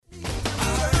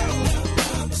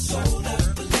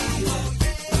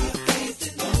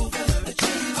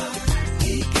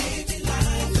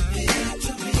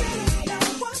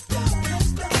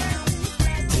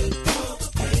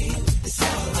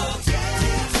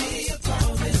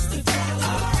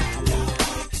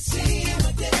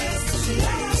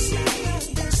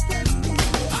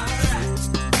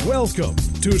Welcome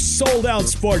to Sold Out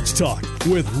Sports Talk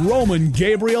with Roman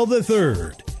Gabriel III.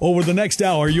 Over the next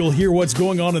hour, you'll hear what's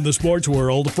going on in the sports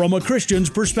world from a Christian's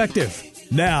perspective.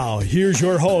 Now, here's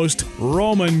your host,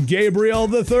 Roman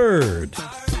Gabriel III.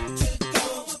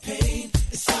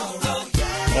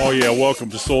 Oh, yeah,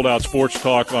 welcome to Sold Out Sports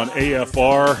Talk on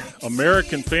AFR,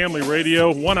 American Family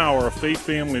Radio, 1 hour of faith,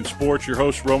 family, and sports. Your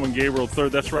host, Roman Gabriel III.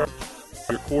 That's right,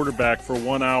 your quarterback for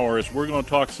 1 hour as we're going to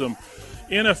talk some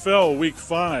NFL Week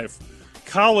 5,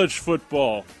 college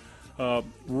football,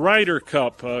 Ryder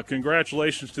Cup.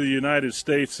 Congratulations to the United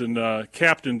States and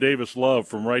Captain Davis Love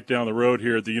from right down the road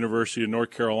here at the University of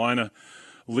North Carolina,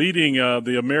 leading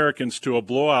the Americans to a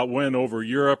blowout win over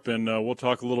Europe, and we'll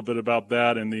talk a little bit about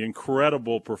that and the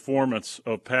incredible performance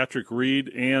of Patrick Reed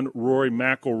and Rory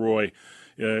McIlroy.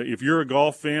 If you're a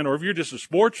golf fan or if you're just a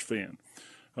sports fan,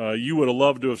 you would have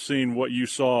loved to have seen what you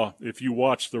saw if you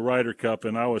watched the Ryder Cup,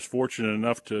 and I was fortunate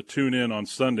enough to tune in on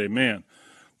Sunday. Man,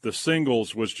 the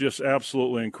singles was just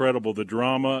absolutely incredible, the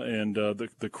drama and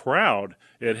the crowd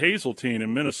at Hazeltine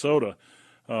in Minnesota.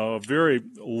 A very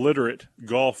literate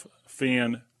golf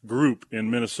fan group in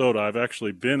Minnesota. I've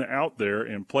actually been out there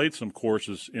and played some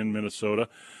courses in Minnesota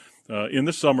in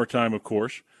the summertime, of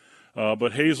course.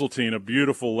 But Hazeltine, a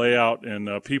beautiful layout,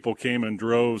 and people came in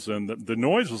droves, and the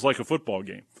noise was like a football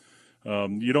game.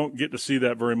 You don't get to see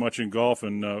that very much in golf,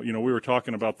 and we were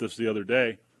talking about this the other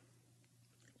day.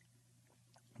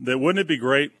 That wouldn't it be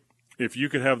great if you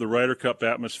could have the Ryder Cup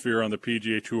atmosphere on the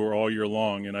PGA Tour all year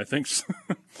long? And I think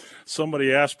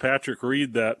somebody asked Patrick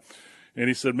Reed that, and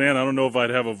he said, man, I don't know if I'd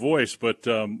have a voice, but,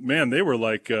 man, they were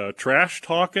like trash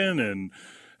talking and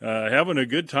having a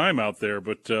good time out there.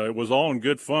 But it was all in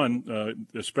good fun,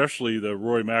 especially the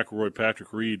Rory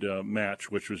McIlroy-Patrick Reed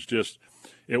match, which was just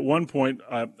at one point,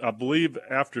 I believe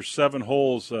after 7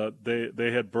 holes,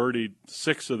 they had birdied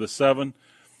 6 of the 7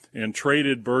 and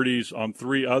traded birdies on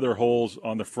 3 other holes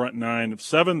on the front 9.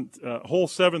 Hole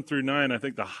 7 through 9, I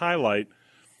think the highlight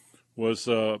was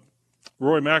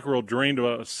Rory McIlroy drained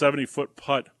a 70-foot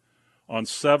putt on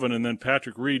 7, and then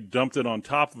Patrick Reed dumped it on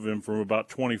top of him from about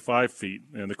 25 feet,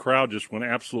 and the crowd just went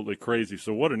absolutely crazy.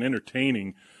 So what an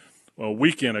entertaining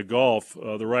weekend of golf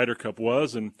the Ryder Cup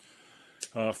was, and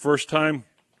first time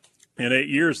in 8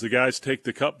 years the guys take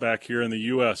the cup back here in the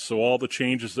U.S., so all the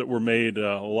changes that were made,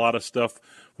 a lot of stuff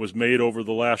was made over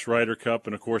the last Ryder Cup,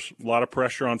 and, of course, a lot of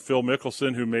pressure on Phil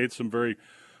Mickelson, who made some very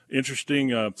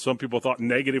interesting, some people thought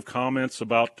negative comments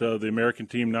about the American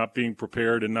team not being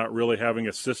prepared and not really having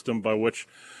a system by which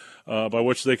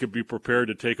they could be prepared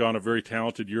to take on a very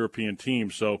talented European team.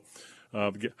 So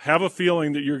have a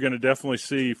feeling that you're going to definitely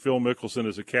see Phil Mickelson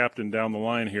as a captain down the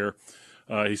line here.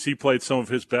 He played some of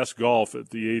his best golf at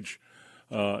the age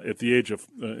of,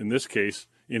 in this case,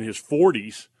 in his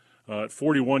 40s, at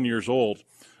 41 years old.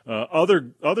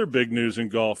 Other big news in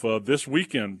golf this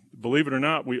weekend, believe it or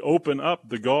not, we open up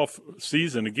the golf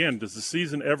season again. Does the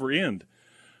season ever end?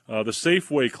 The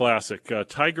Safeway Classic,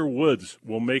 Tiger Woods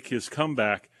will make his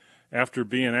comeback after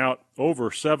being out over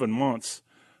 7 months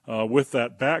with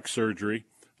that back surgery.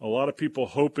 A lot of people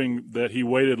hoping that he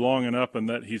waited long enough and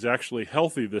that he's actually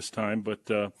healthy this time,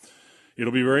 but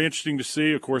it'll be very interesting to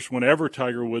see. Of course, whenever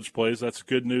Tiger Woods plays, that's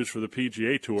good news for the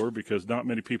PGA Tour because not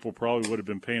many people probably would have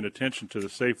been paying attention to the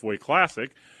Safeway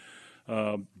Classic.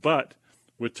 But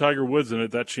with Tiger Woods in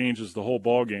it, that changes the whole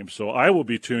ball game. So I will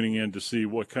be tuning in to see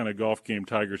what kind of golf game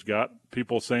Tiger's got.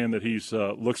 People saying that he's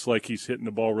looks like he's hitting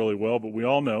the ball really well, but we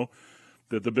all know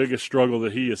that the biggest struggle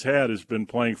that he has had has been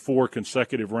playing 4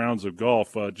 consecutive rounds of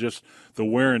golf. Just the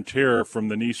wear and tear from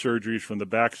the knee surgeries, from the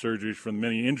back surgeries, from the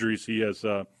many injuries he has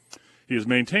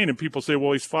maintained. And people say,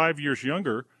 well, he's 5 years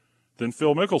younger than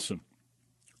Phil Mickelson.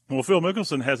 Well, Phil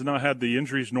Mickelson has not had the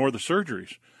injuries nor the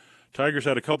surgeries. Tiger's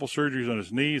had a couple surgeries on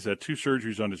his knees, had 2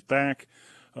 surgeries on his back.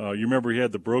 You remember he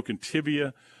had the broken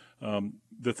tibia.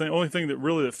 Only thing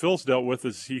that Phil's dealt with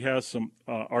is he has some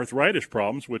arthritis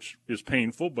problems, which is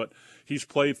painful, but he's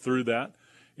played through that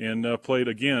and played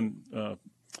again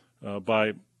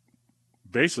by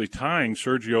basically tying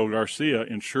Sergio Garcia,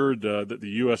 ensured that the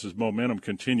U.S.'s momentum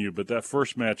continued. But that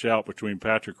first match out between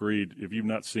Patrick Reed, if you've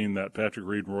not seen that, Patrick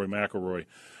Reed and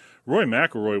Rory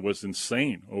McIlroy was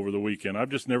insane over the weekend. I've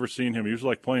just never seen him. He was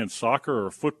like playing soccer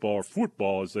or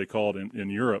football as they call it in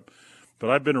Europe. But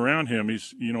I've been around him.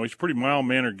 He's a pretty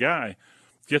mild-mannered guy.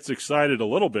 Gets excited a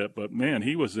little bit, but man,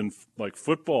 he was in like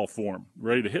football form,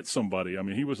 ready to hit somebody. I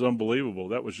mean, he was unbelievable.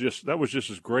 That was just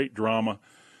as great drama.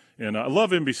 And I love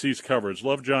NBC's coverage.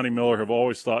 Love Johnny Miller. Have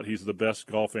always thought he's the best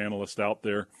golf analyst out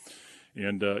there.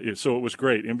 And so it was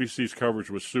great. NBC's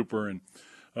coverage was super. And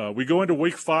We go into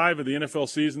week 5 of the NFL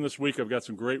season this week. I've got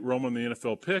some great Roman in the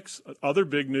NFL picks. Other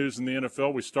big news in the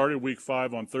NFL, we started week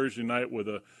 5 on Thursday night with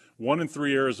a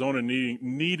 1-3 Arizona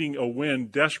needing a win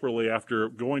desperately after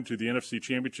going to the NFC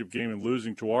Championship game and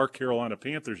losing to our Carolina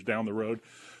Panthers down the road.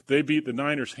 They beat the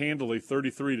Niners handily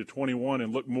 33-21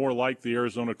 and looked more like the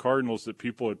Arizona Cardinals that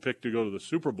people had picked to go to the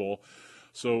Super Bowl.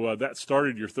 So that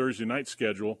started your Thursday night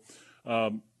schedule.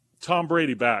 Tom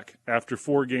Brady back after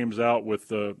 4 games out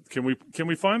with can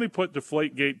we finally put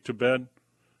Deflategate to bed?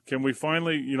 Can we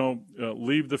finally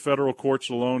leave the federal courts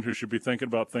alone, who should be thinking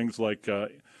about things like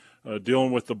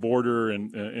dealing with the border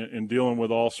and dealing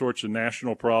with all sorts of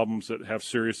national problems that have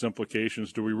serious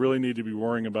implications? Do we really need to be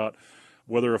worrying about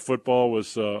whether a football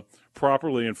was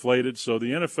properly inflated? So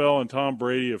the NFL and Tom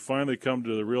Brady have finally come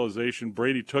to the realization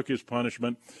Brady took his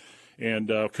punishment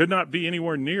and could not be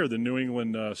anywhere near the New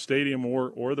England stadium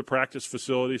or the practice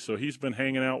facility. So he's been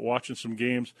hanging out, watching some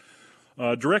games.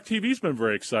 DirecTV's been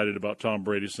very excited about Tom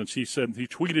Brady since he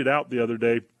tweeted out the other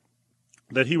day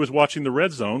that he was watching the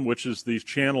Red Zone, which is the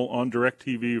channel on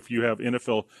DirecTV if you have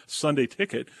NFL Sunday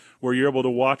Ticket, where you're able to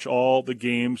watch all the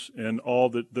games and all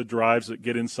the drives that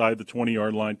get inside the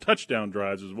 20-yard line. Touchdown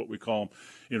drives is what we call them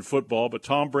in football. But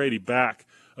Tom Brady back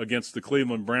against the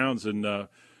Cleveland Browns, and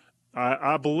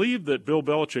I believe that Bill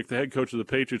Belichick, the head coach of the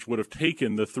Patriots, would have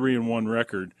taken the 3-1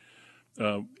 record,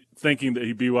 thinking that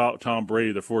he'd be out Tom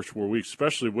Brady the first 4 weeks,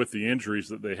 especially with the injuries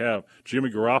that they have. Jimmy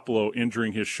Garoppolo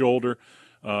injuring his shoulder,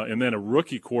 and then a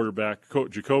rookie quarterback,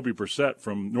 Jacoby Brissett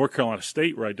from North Carolina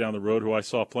State right down the road, who I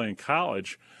saw play in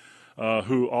college,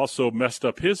 who also messed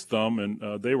up his thumb,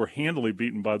 and they were handily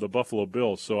beaten by the Buffalo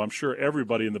Bills. So I'm sure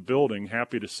everybody in the building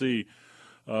happy to see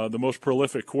the most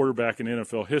prolific quarterback in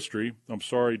NFL history. I'm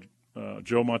sorry,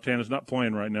 Joe Montana's not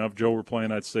playing right now. If Joe were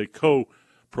playing, I'd say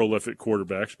co-prolific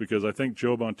quarterbacks, because I think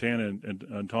Joe Montana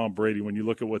and Tom Brady, when you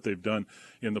look at what they've done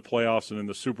in the playoffs and in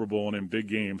the Super Bowl and in big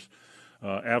games,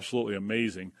 absolutely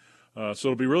amazing. So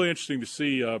it'll be really interesting to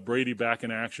see Brady back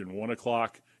in action. 1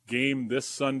 o'clock game this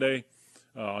Sunday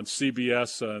on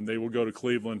CBS, and they will go to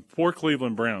Cleveland. Poor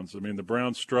Cleveland Browns. I mean, the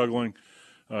Browns struggling.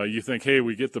 You think, hey,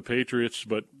 we get the Patriots,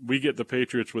 but we get the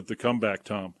Patriots with the comeback,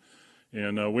 Tom.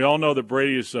 And we all know that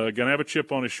Brady is going to have a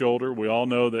chip on his shoulder. We all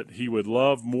know that he would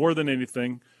love more than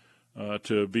anything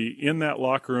to be in that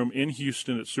locker room in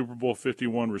Houston at Super Bowl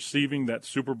 51, receiving that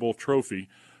Super Bowl trophy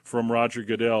from Roger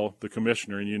Goodell, the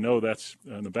commissioner. And you know that's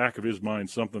in the back of his mind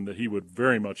something that he would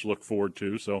very much look forward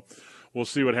to. So we'll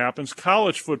see what happens.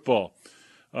 College football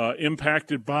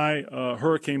impacted by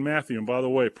Hurricane Matthew. And by the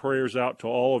way, prayers out to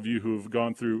all of you who have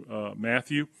gone through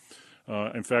Matthew.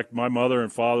 In fact, my mother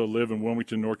and father live in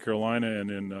Wilmington, North Carolina,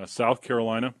 and in South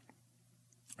Carolina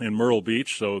in Myrtle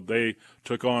Beach. So they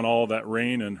took on all that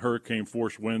rain and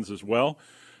hurricane-force winds as well.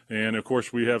 And, of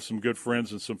course, we have some good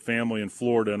friends and some family in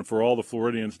Florida. And for all the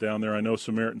Floridians down there, I know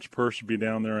Samaritan's Purse will be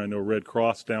down there. I know Red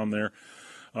Cross down there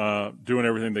doing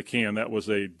everything they can. That was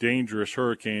a dangerous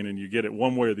hurricane, and you get it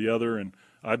one way or the other. And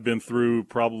I've been through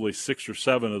probably 6 or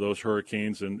 7 of those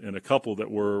hurricanes, and a couple that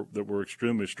were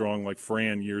extremely strong, like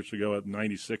Fran years ago at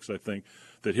 96, I think,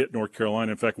 that hit North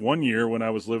Carolina. In fact, one year when I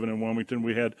was living in Wilmington,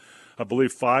 we had, I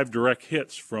believe, 5 direct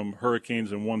hits from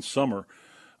hurricanes in one summer,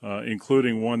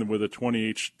 including one with a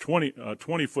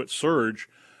 20-foot surge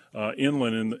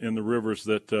inland in the rivers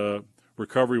that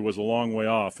recovery was a long way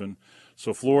off. And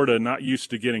so Florida, not used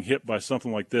to getting hit by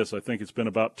something like this. I think it's been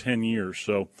about 10 years.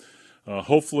 So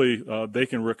hopefully they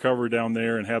can recover down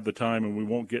there and have the time, and we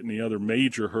won't get any other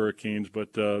major hurricanes.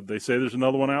 But they say there's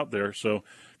another one out there, so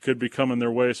could be coming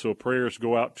their way. So prayers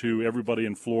go out to everybody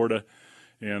in Florida.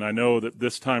 And I know that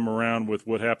this time around with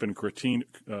what happened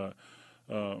Katrina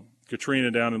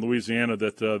down in Louisiana,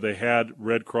 that they had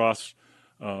Red Cross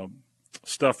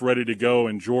stuff ready to go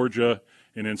in Georgia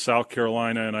and in South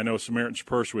Carolina. And I know Samaritan's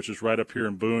Purse, which is right up here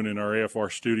in Boone in our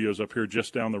AFR studios up here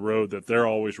just down the road, that they're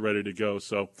always ready to go.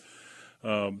 So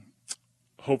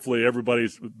hopefully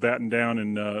everybody's batting down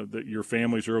and that your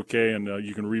families are okay, and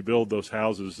you can rebuild those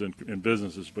houses and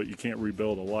businesses, but you can't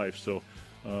rebuild a life. So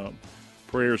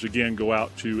prayers again go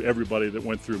out to everybody that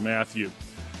went through Matthew.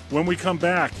 When we come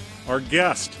back, our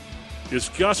guest is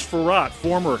Gus Frerotte,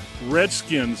 former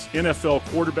Redskins NFL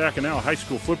quarterback and now a high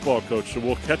school football coach. So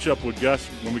we'll catch up with Gus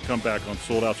when we come back on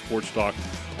Sold Out Sports Talk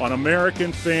on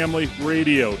American Family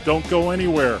Radio. Don't go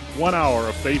anywhere. 1 hour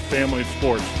of faith, family, and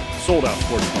sports. Sold Out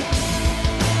Sports Talk.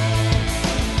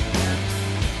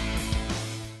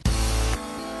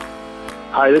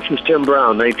 Hi, this is Tim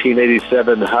Brown,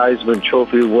 1987 Heisman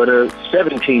Trophy winner,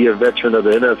 17-year veteran of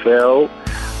the NFL.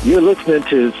 You're listening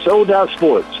to Sold Out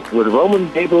Sports with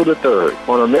Roman Gabriel III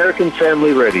on American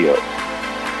Family Radio.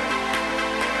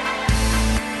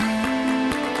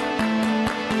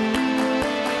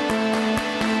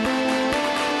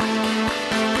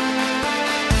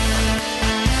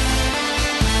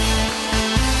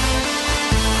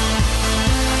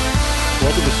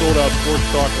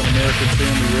 Sports Talk on American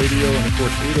Family Radio, and of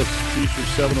course 806 Eastern,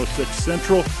 706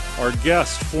 Central. Our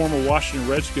guest, former Washington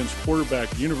Redskins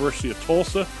quarterback, University of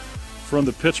Tulsa, from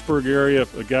the Pittsburgh area,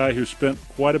 a guy who spent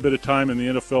quite a bit of time in the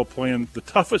NFL playing the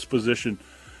toughest position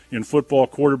in football,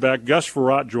 quarterback. Gus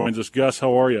Frerotte joins us. Gus,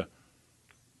 how are you?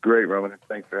 Great, Roman.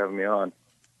 Thanks for having me on.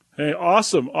 Hey,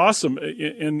 awesome.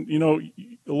 And, you know,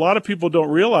 a lot of people don't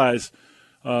realize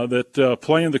that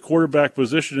playing the quarterback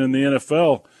position in the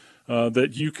NFL,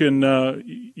 that you can,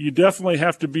 you definitely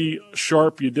have to be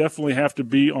sharp. You definitely have to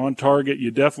be on target.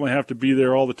 You definitely have to be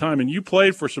there all the time. And you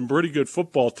played for some pretty good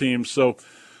football teams. So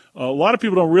a lot of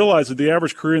people don't realize that the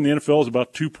average career in the NFL is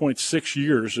about 2.6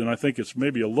 years, and I think it's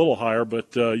maybe a little higher.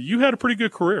 But you had a pretty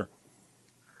good career.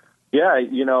 Yeah,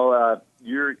 you know,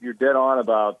 you're dead on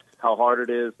about how hard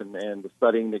it is and the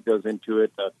studying that goes into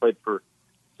it. I played for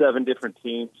 7 different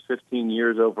teams, 15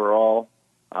 years overall.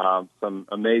 Some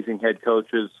amazing head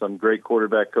coaches, some great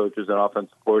quarterback coaches and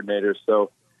offensive coordinators.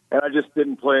 So, and I just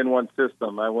didn't play in one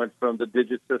system. I went from the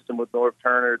digit system with Norv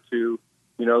Turner to,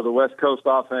 you know, the West Coast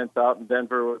offense out in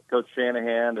Denver with Coach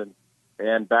Shanahan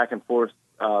and back and forth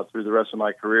through the rest of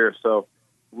my career. So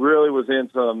really was in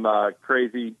some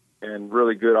crazy and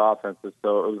really good offenses.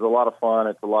 So it was a lot of fun.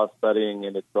 It's a lot of studying,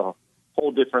 and it's a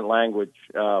whole different language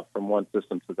from one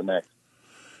system to the next.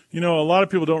 You know, a lot of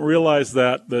people don't realize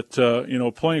that you know,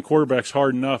 playing quarterback's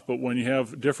hard enough, but when you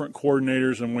have different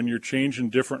coordinators and when you're changing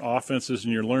different offenses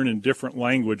and you're learning different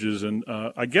languages, and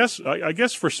I guess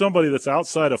for somebody that's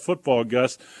outside of football,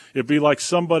 Gus, it'd be like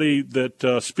somebody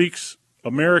that speaks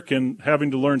American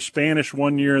having to learn Spanish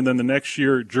one year and then the next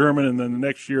year German and then the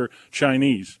next year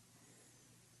Chinese.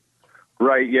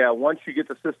 Right. Yeah. Once you get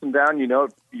the system down, you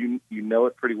know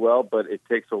it pretty well, but it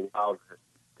takes a while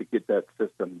to get that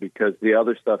system because the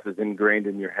other stuff is ingrained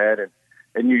in your head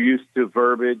and you're used to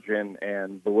verbiage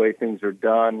and the way things are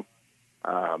done.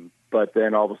 But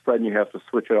then all of a sudden you have to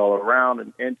switch it all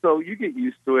around. And so you get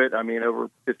used to it. I mean,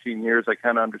 over 15 years, I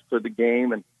kind of understood the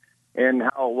game and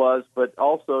how it was. But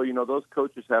also, you know, those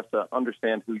coaches have to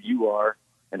understand who you are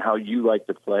and how you like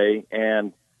to play.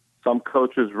 And some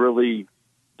coaches really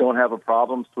don't have a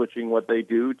problem switching what they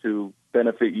do to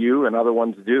benefit you, and other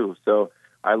ones do. So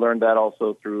I learned that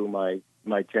also through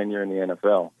my tenure in the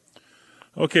NFL.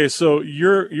 Okay, so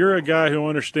you're a guy who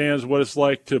understands what it's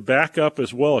like to back up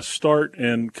as well as start,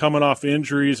 and coming off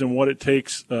injuries and what it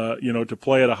takes, you know, to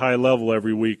play at a high level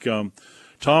every week.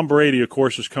 Tom Brady, of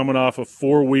course, is coming off a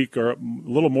 4-week or a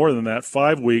little more than that,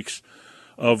 5 weeks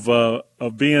of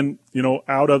being, you know,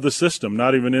 out of the system,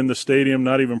 not even in the stadium,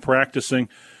 not even practicing.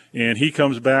 And he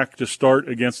comes back to start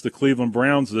against the Cleveland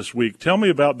Browns this week. Tell me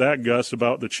about that, Gus,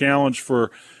 about the challenge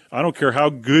for, I don't care how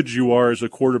good you are as a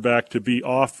quarterback, to be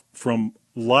off from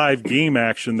live game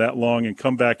action that long and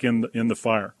come back in the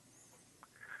fire.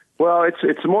 Well,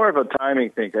 it's more of a timing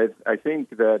thing. I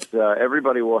think that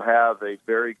everybody will have a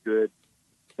very good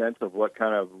sense of what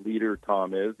kind of leader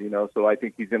Tom is, you know, so I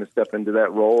think he's going to step into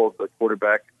that role of the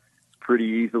quarterback pretty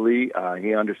easily.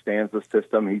 He understands the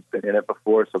system. He's been in it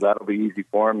before, so that'll be easy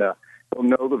for him. He'll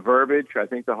know the verbiage. I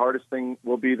think the hardest thing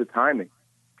will be the timing,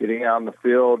 getting out in the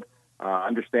field,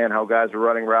 understand how guys are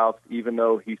running routes, even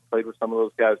though he's played with some of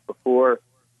those guys before.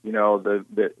 You know,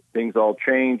 the things all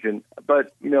change.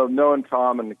 But, you know, knowing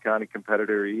Tom and the kind of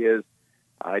competitor he is,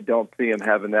 I don't see him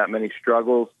having that many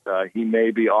struggles. He may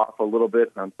be off a little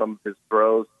bit on some of his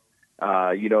throws.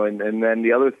 You know, and then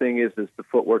the other thing is the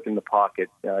footwork in the pocket.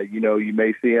 You know, you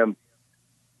may see him,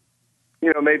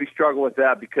 you know, maybe struggle with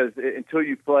that because until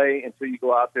you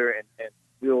go out there and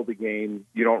feel the game,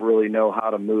 you don't really know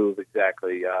how to move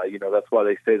exactly. You know, that's why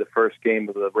they say the first game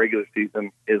of the regular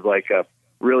season is like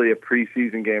really a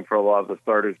preseason game for a lot of the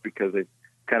starters because they've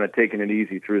kind of taken it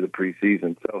easy through the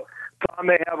preseason. So Tom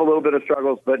may have a little bit of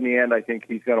struggles, but in the end, I think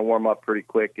he's going to warm up pretty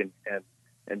quick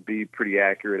and be pretty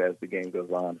accurate as the game goes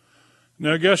on.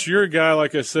 Now, I guess you're a guy,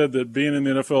 like I said, that being in the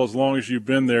NFL as long as you've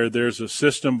been there, there's a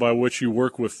system by which you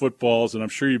work with footballs, and I'm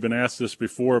sure you've been asked this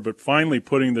before, but finally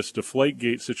putting this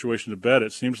Deflategate situation to bed,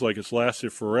 it seems like it's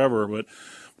lasted forever. But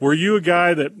were you a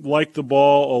guy that liked the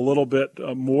ball a little bit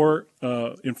more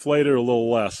inflated or a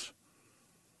little less?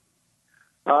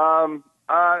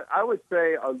 I would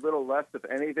say a little less, if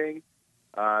anything.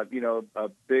 You know, a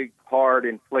big, hard,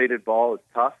 inflated ball is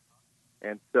tough.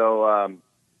 And so,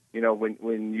 you know,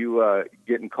 when you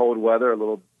get in cold weather, a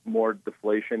little more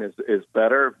deflation is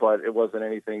better, but it wasn't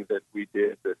anything that we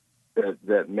did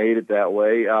that made it that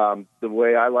way. The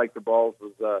way I like the balls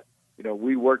was, you know,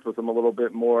 we worked with them a little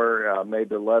bit more, made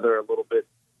the leather a little bit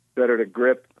better to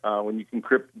grip. When you can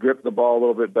grip the ball a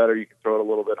little bit better, you can throw it a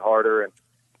little bit harder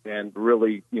and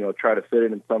really, you know, try to fit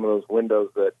it in some of those windows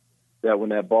that when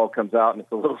that ball comes out and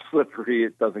it's a little slippery,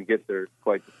 it doesn't get there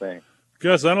quite the same.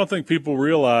 Gus, I don't think people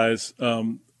realize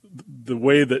the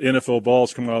way that NFL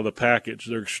balls come out of the package.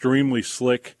 They're extremely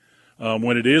slick.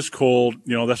 When it is cold,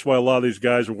 that's why a lot of these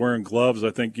guys are wearing gloves. I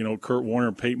think, Kurt Warner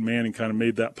and Peyton Manning kind of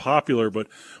made that popular. But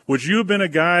would you have been a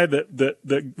guy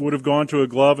that would have gone to a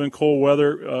glove in cold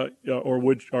weather, or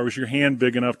was your hand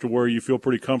big enough to where you feel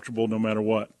pretty comfortable no matter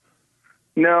what?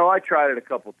 No, I tried it a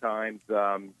couple times,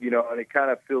 and it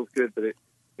kind of feels good, but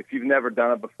if you've never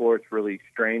done it before, it's really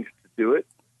strange to do it.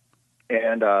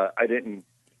 And I didn't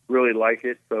really like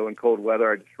it. So in cold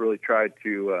weather, I just really tried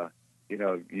to, as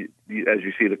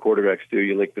you see the quarterbacks do,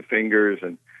 you lick the fingers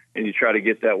and you try to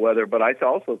get that weather. But I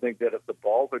also think that if the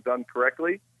balls are done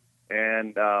correctly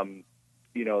and,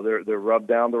 they're rubbed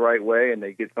down the right way and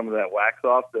they get some of that wax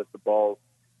off, that the balls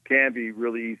can be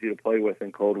really easy to play with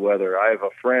in cold weather. I have a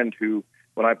friend who,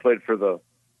 when I played for the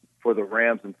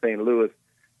Rams in St. Louis,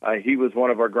 he was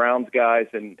one of our grounds guys,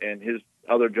 and his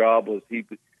other job was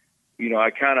I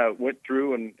kind of went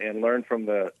through and learned from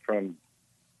the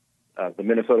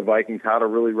Minnesota Vikings how to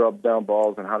really rub down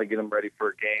balls and how to get them ready for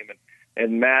a game.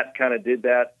 And Matt kind of did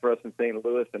that for us in St.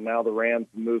 Louis, and now the Rams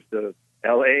moved to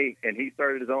L.A., and he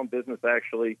started his own business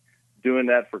actually doing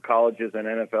that for colleges and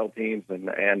NFL teams, and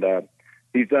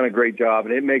he's done a great job,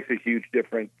 and it makes a huge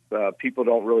difference. People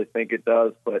don't really think it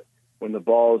does, but when the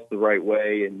ball is the right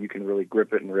way and you can really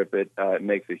grip it and rip it, it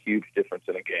makes a huge difference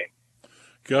in a game.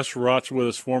 Gus Frerotte with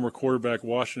us, former quarterback,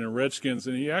 Washington Redskins,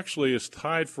 and he actually is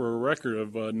tied for a record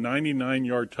of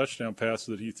 99-yard touchdown passes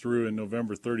that he threw in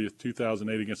November 30th,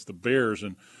 2008 against the Bears.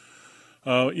 And,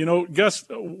 Gus,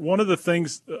 one of the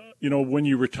things, when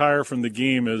you retire from the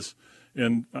game is,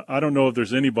 and I don't know if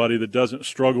there's anybody that doesn't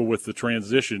struggle with the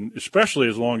transition, especially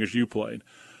as long as you played.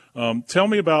 Tell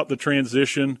me about the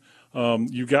transition.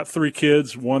 You've got 3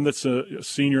 kids, one that's a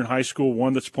senior in high school,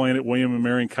 one that's playing at William &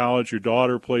 Marion College. Your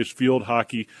daughter plays field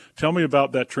hockey. Tell me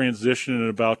about that transition and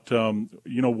about,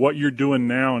 what you're doing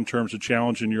now in terms of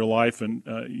challenging your life. And,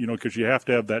 because you have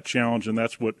to have that challenge, and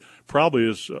that's what probably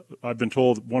is, I've been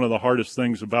told, one of the hardest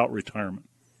things about retirement.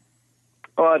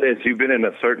 Well, it is. You've been in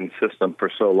a certain system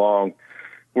for so long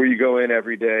where you go in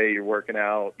every day, you're working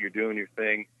out, you're doing your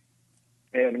thing.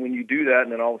 And when you do that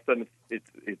and then all of a sudden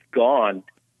it's gone,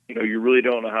 you really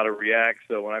don't know how to react.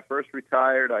 So when I first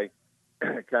retired, I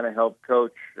kind of helped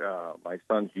coach my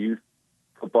son's youth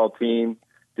football team.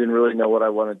 Didn't really know what I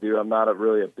want to do. I'm not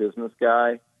really a business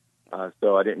guy,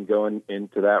 so I didn't go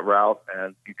into that route.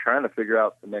 And you're trying to figure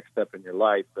out the next step in your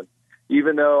life. And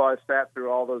even though I sat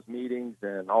through all those meetings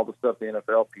and all the stuff the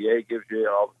NFLPA gives you,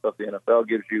 all the stuff the NFL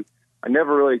gives you, I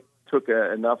never really took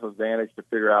enough advantage to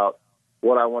figure out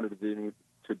what I wanted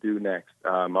to do next.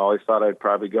 I always thought I'd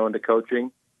probably go into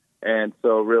coaching. And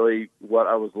so really what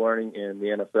I was learning in the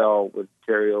NFL would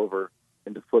carry over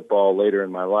into football later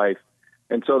in my life.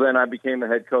 And so then I became the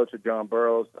head coach at John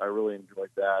Burroughs. I really enjoyed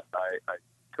that. I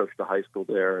coached the high school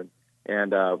there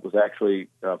and was actually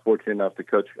fortunate enough to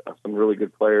coach some really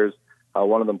good players.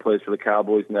 One of them plays for the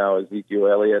Cowboys now, Ezekiel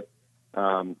Elliott.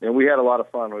 And we had a lot of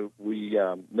fun. We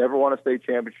never won a state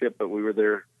championship, but we were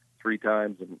there 3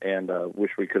 times and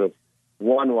wish we could have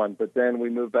won one. But then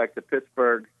we moved back to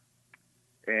Pittsburgh.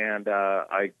 And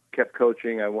I kept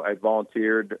coaching. I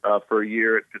volunteered for a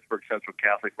year at Pittsburgh Central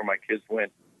Catholic where my kids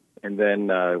went, and then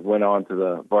went on to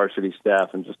the varsity staff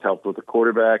and just helped with the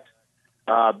quarterbacks.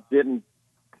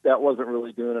 That wasn't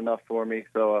really doing enough for me,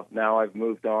 so now I've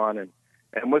moved on and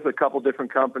with a couple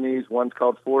different companies. One's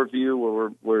called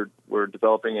 4View, where we're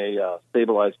developing a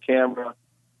stabilized camera.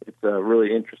 It's a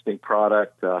really interesting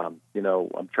product. I'm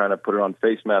trying to put it on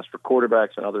face masks for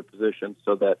quarterbacks and other positions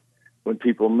so that when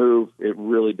people move, it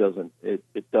really doesn't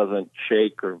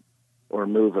shake or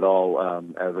move at all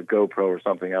as a GoPro or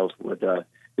something else would.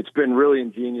 It's been really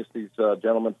ingenious. These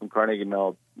gentlemen from Carnegie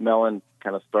Mellon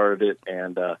kind of started it,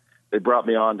 and they brought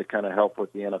me on to kind of help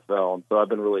with the NFL. And so I've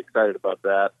been really excited about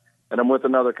that. And I'm with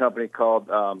another company called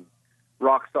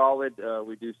Rock Solid.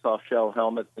 We do soft shell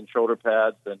helmets and shoulder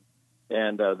pads,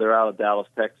 and they're out of Dallas,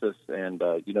 Texas. And,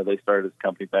 they started this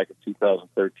company back in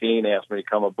 2013. They asked me to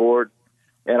come aboard.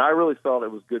 And I really felt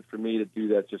it was good for me to do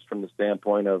that just from the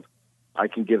standpoint of I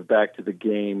can give back to the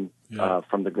game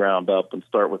from the ground up and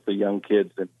start with the young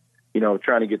kids and,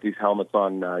 trying to get these helmets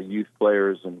on youth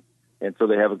players and so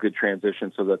they have a good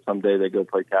transition so that someday they go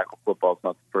play tackle football. It's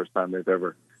not the first time they've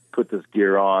ever put this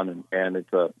gear on. And it's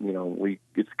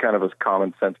it's kind of a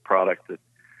common sense product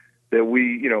that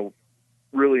we,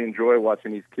 really enjoy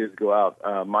watching these kids go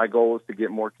out. My goal is to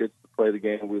get more kids to play the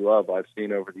game we love. I've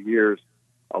seen over the years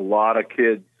a lot of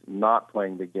kids not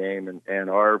playing the game, and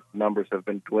our numbers have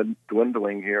been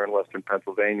dwindling here in Western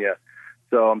Pennsylvania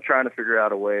So I'm trying to figure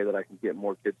out a way that I can get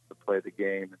more kids to play the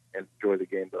game and enjoy the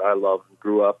game that I love and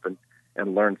grew up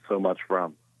and learned so much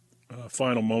from.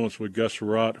 Final moments with Gus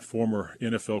Frerotte, former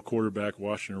NFL quarterback,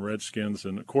 Washington Redskins.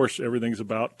 And, of course, everything's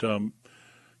about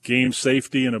game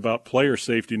safety and about player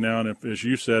safety now. And as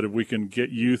you said, if we can get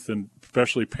youth and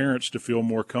especially parents to feel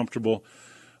more comfortable,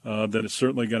 then it's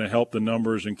certainly going to help the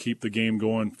numbers and keep the game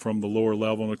going from the lower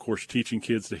level. And, of course, teaching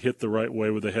kids to hit the right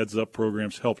way with the heads-up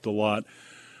programs helped a lot.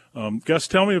 Gus,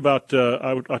 tell me about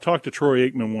I talked to Troy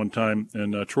Aikman one time,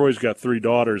 and Troy's got 3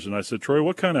 daughters. And I said, Troy,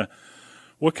 what kind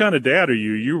of dad are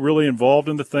you? Are you really involved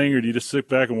in the thing, or do you just sit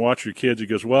back and watch your kids? He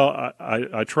goes, well,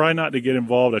 I try not to get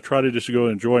involved. I try to just go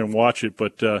enjoy and watch it.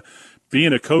 But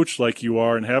being a coach like you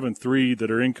are and having 3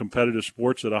 that are in competitive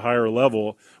sports at a higher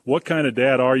level, what kind of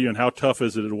dad are you, and how tough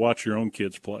is it to watch your own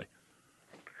kids play?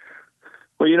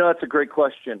 Well, that's a great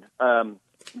question.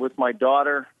 With my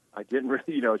daughter, I didn't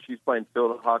really, she's playing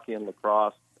field hockey and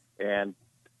lacrosse, and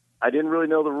I didn't really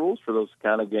know the rules for those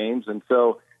kind of games. And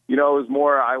so, it was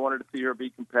more I wanted to see her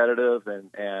be competitive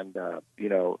and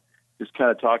just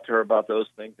kind of talk to her about those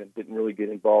things and didn't really get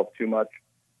involved too much.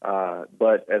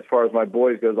 But as far as my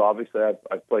boys goes, obviously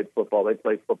I've played football. They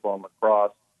play football and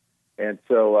lacrosse. And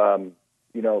so,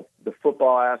 the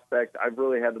football aspect, I've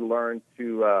really had to learn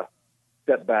to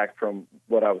step back from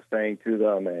what I was saying to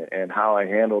them and how I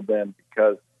handled them,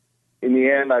 because in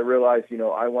the end, I realized,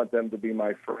 I want them to be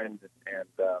my friend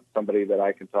and somebody that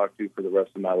I can talk to for the rest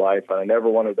of my life. And I never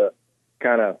wanted to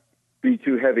kind of be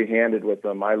too heavy-handed with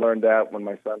them. I learned that when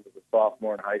my son was a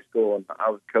sophomore in high school and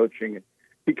I was coaching. And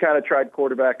he kind of tried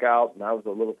quarterback out, and I was a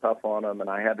little tough on him.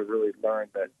 And I had to really learn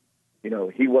that,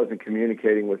 he wasn't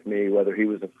communicating with me, whether he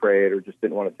was afraid or just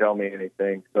didn't want to tell me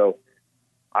anything. So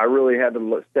I really had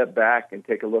to step back and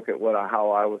take a look at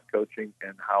how I was coaching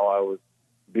and how I was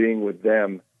being with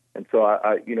them. And so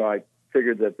I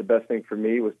figured that the best thing for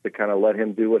me was to kind of let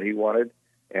him do what he wanted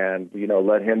and,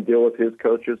 let him deal with his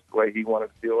coaches the way he wanted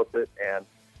to deal with it and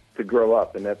to grow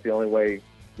up. And that's the only way,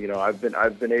 I've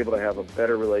been able to have a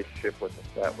better relationship with him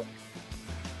that way.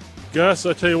 Gus,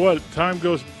 I tell you what, time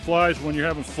flies when you're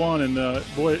having fun. And,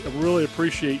 boy, I really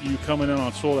appreciate you coming in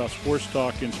on Sold Out Sports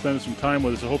Talk and spending some time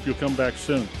with us. I hope you'll come back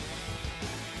soon.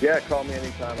 Yeah, call me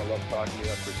anytime. I love talking to you.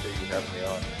 I appreciate you having me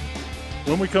on.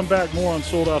 When we come back, more on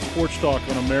Sold Out Sports Talk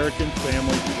on American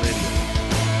Family Radio.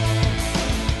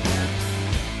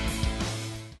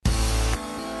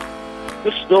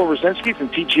 This is Bill Rosinski from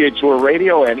PGA Tour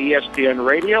Radio and ESPN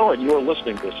Radio, and you're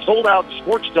listening to Sold Out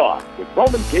Sports Talk with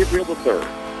Roman Gabriel III.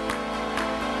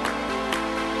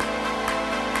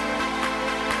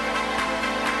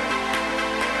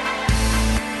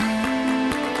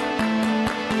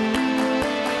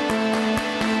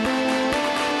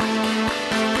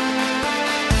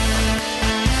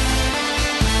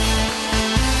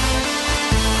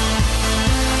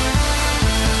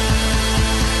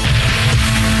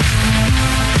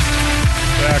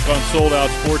 On Sold Out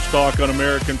Sports Talk on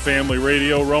American Family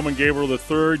Radio. Roman Gabriel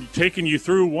III taking you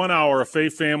through 1 hour of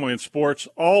faith, family, and sports.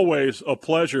 Always a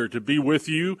pleasure to be with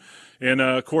you. And,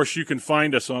 of course, you can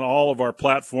find us on all of our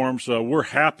platforms. We're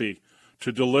happy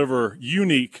to deliver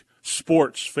unique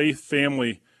sports, faith,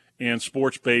 family, and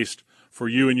sports-based for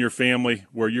you and your family,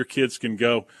 where your kids can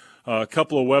go. A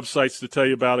couple of websites to tell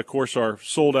you about, of course, our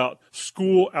sold-out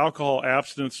school alcohol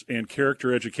abstinence and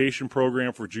character education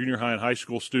program for junior high and high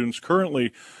school students,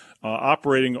 currently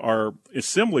operating our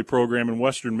assembly program in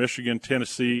Western Michigan,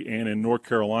 Tennessee, and in North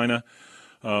Carolina.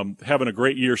 Having a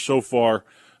great year so far,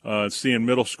 seeing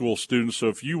middle school students. So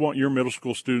if you want your middle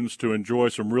school students to enjoy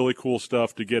some really cool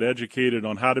stuff, to get educated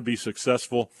on how to be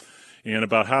successful and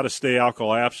about how to stay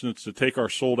alcohol abstinent, to take our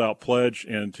sold-out pledge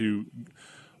and to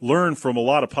learn from a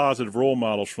lot of positive role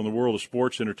models from the world of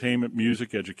sports, entertainment,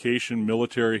 music, education,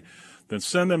 military, then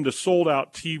send them to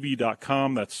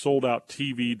soldouttv.com. That's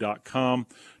soldouttv.com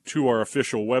to our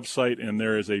official website. And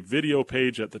there is a video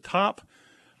page at the top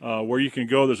where you can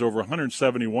go. There's over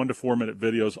 170 1 to 4 minute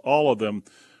videos, all of them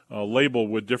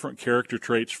labeled with different character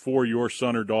traits for your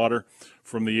son or daughter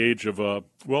from the age of,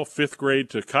 5th grade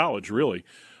to college, really.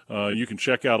 You can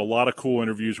check out a lot of cool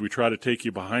interviews. We try to take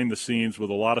you behind the scenes with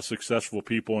a lot of successful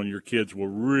people, and your kids will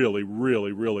really,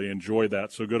 really, really enjoy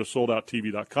that. So go to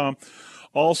soldouttv.com.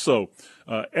 Also,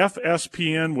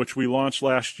 FSPN, which we launched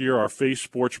last year, our Faith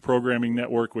Sports Programming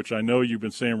Network, which I know you've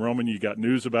been saying, Roman, you got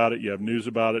news about it. You have news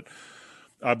about it.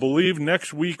 I believe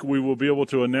next week we will be able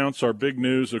to announce our big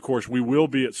news. Of course, we will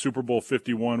be at Super Bowl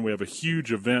 51. We have a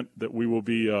huge event that we will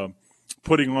be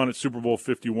putting on at Super Bowl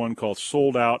 51 called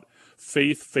Sold Out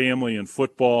Faith, Family, and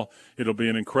Football. It'll be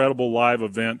an incredible live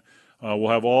event. We'll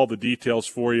have all the details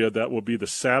for you. That will be the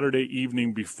Saturday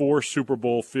evening before Super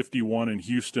Bowl 51 in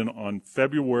Houston on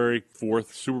February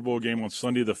 4th. Super Bowl game on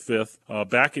Sunday the 5th.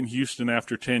 Back in Houston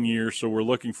after 10 years, so we're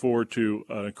looking forward to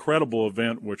an incredible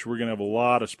event, which we're going to have a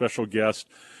lot of special guests,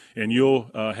 and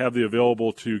you'll have the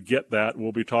available to get that.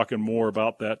 We'll be talking more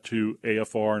about that to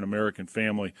AFR and American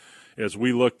Family as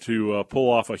we look to pull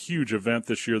off a huge event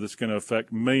this year that's going to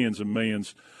affect millions and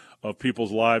millions of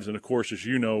people's lives. And, of course, as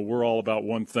you know, we're all about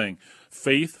one thing,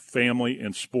 faith, family,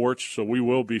 and sports. So we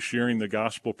will be sharing the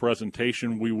gospel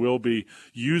presentation. We will be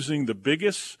using the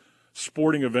biggest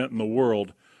sporting event in the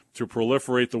world to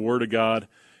proliferate the Word of God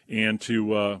and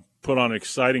to put on an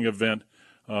exciting event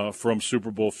from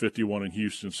Super Bowl 51 in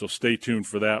Houston. So stay tuned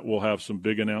for that. We'll have some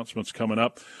big announcements coming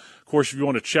up. Of course, if you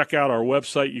want to check out our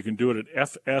website, you can do it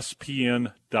at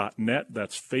fspn.net.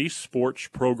 That's Face Sports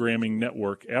Programming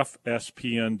Network,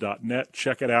 fspn.net.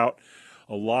 Check it out.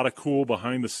 A lot of cool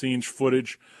behind-the-scenes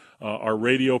footage. Our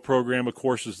radio program, of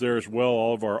course, is there as well,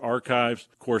 all of our archives.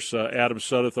 Of course, Adam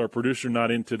Suddeth, our producer, not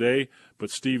in today, but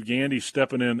Steve Gandy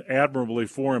stepping in admirably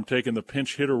for him, taking the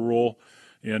pinch hitter role.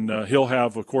 And he'll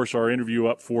have, of course, our interview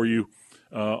up for you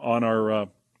on our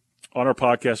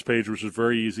podcast page, which is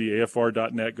very easy,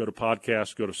 afr.net. Go to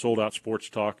podcast, go to Sold Out Sports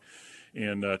Talk,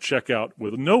 and check out,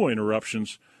 with no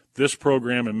interruptions, this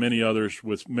program and many others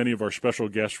with many of our special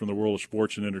guests from the world of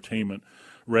sports and entertainment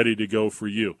ready to go for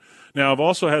you. Now, I've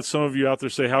also had some of you out there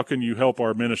say, how can you help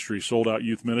our ministry, Sold Out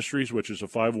Youth Ministries, which is a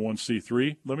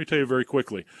 501c3? Let me tell you very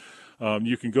quickly.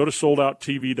 You can go to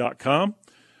soldouttv.com,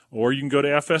 or you can go to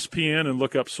FSPN and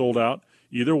look up Sold Out.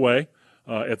 Either way,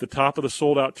 at the top of the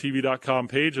soldouttv.com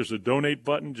page, there's a donate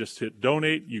button. Just hit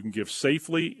donate. You can give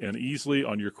safely and easily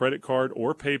on your credit card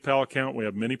or PayPal account. We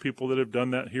have many people that have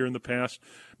done that here in the past,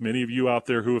 many of you out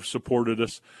there who have supported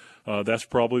us. That's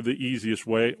probably the easiest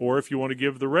way. Or if you want to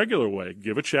give the regular way,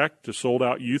 give a check to Sold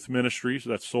Out Youth Ministries.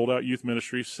 That's Sold Out Youth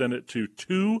Ministries. Send it to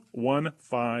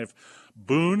 215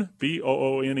 Boone,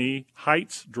 Boone,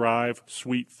 Heights Drive,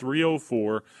 Suite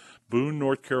 304, Boone,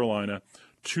 North Carolina,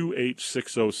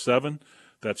 28607.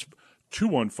 That's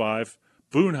 215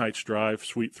 Boone Heights Drive,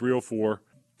 Suite 304,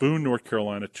 Boone, North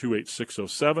Carolina,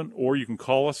 28607. Or you can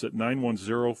call us at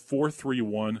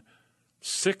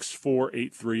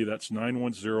 910-431-6483. That's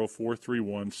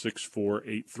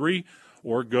 910-431-6483.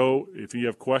 Or go, if you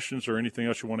have questions or anything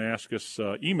else you want to ask us,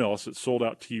 email us at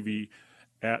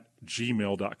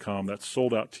soldouttv@gmail.com. That's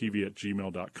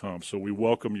soldouttv@gmail.com. So we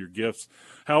welcome your gifts,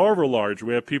 however large.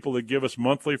 We have people that give us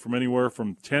monthly from anywhere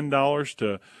from $10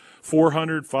 to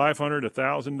 $400, $500,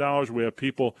 $1,000. We have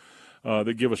people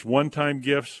that give us one-time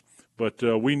gifts, but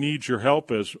we need your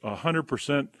help as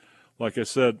 100%. Like I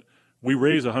said, we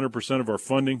raise 100% of our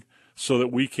funding so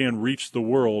that we can reach the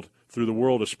world through the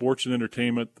world of sports and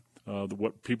entertainment,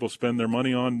 what people spend their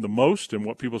money on the most and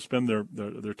what people spend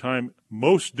their time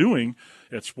most doing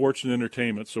at sports and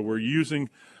entertainment. So we're using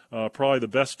probably the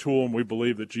best tool, and we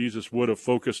believe that Jesus would have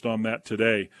focused on that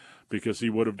today because he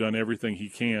would have done everything he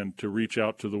can to reach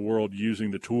out to the world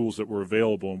using the tools that were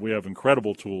available. And we have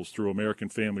incredible tools through American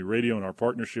Family Radio and our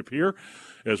partnership here,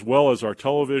 as well as our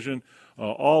television,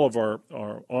 all of our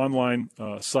online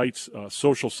sites,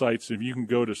 social sites. If you can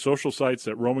go to social sites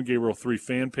at Roman Gabriel 3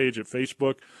 fan page at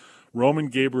Facebook, Roman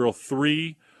Gabriel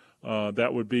 3,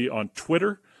 that would be on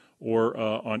Twitter, or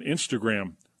on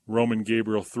Instagram, Roman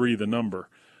Gabriel 3, the number.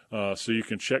 So you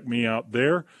can check me out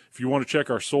there. If you want to check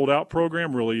our Sold Out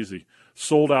program, real easy.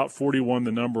 Sold Out 41,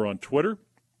 the number on Twitter,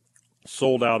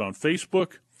 Sold Out on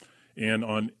Facebook, and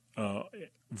on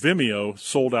Vimeo,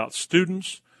 Sold Out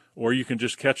Students, or you can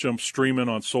just catch them streaming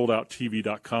on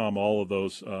soldouttv.com, all of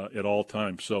those at all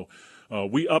times. So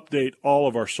we update all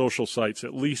of our social sites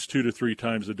at least 2 to 3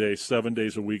 times a day, 7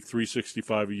 days a week,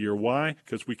 365 a year. Why?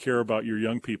 Because we care about your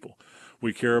young people.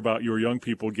 We care about your young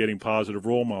people getting positive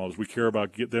role models. We care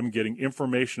about them getting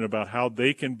information about how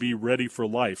they can be ready for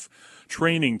life,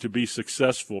 training to be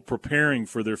successful, preparing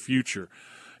for their future,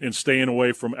 and staying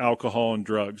away from alcohol and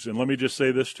drugs. And let me just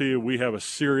say this to you. We have a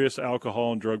serious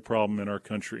alcohol and drug problem in our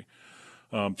country.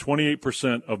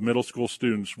 28% of middle school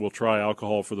students will try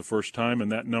alcohol for the first time,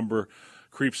 and that number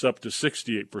creeps up to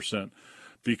 68%.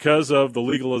 Because of the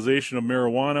legalization of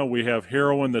marijuana, we have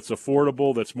heroin that's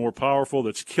affordable, that's more powerful,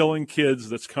 that's killing kids,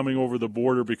 that's coming over the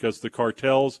border because the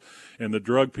cartels and the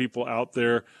drug people out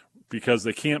there, because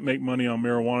they can't make money on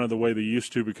marijuana the way they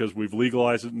used to because we've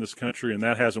legalized it in this country, and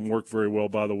that hasn't worked very well,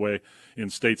 by the way, in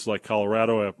states like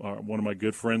Colorado. One of my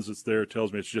good friends that's there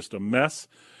tells me it's just a mess.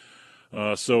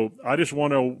 So I just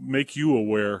want to make you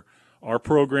aware, our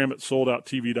program at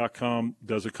soldouttv.com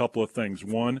does a couple of things.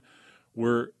 One,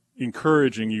 we're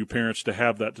encouraging you parents to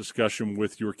have that discussion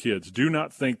with your kids. Do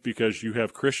not think because you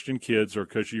have Christian kids or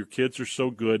because your kids are so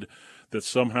good that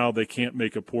somehow they can't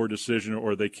make a poor decision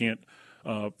or they can't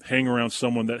hang around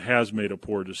someone that has made a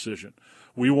poor decision.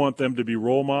 We want them to be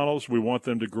role models. We want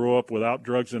them to grow up without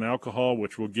drugs and alcohol,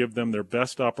 which will give them their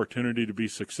best opportunity to be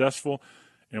successful.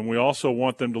 And we also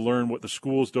want them to learn what the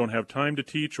schools don't have time to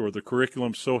teach, or the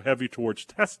curriculum so heavy towards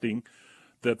testing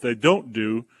that they don't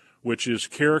do, which is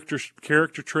character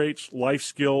traits, life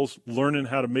skills, learning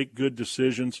how to make good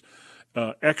decisions,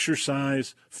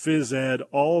 exercise, phys ed,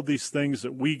 all of these things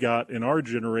that we got in our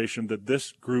generation that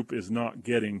this group is not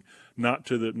getting, not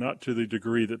to the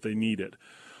degree that they need it.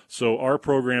 So our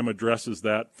program addresses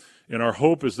that, and our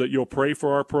hope is that you'll pray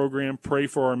for our program, pray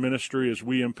for our ministry as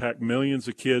we impact millions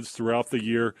of kids throughout the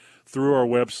year, through our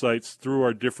websites, through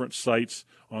our different sites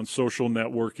on social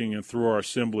networking, and through our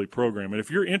assembly program. And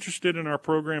if you're interested in our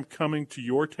program coming to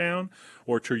your town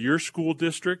or to your school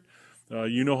district,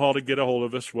 you know how to get a hold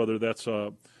of us, whether that's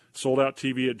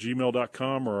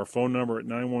soldouttv@gmail.com or our phone number at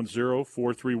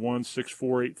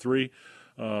 910-431-6483.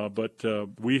 But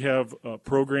we have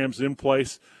programs in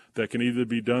place that can either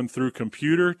be done through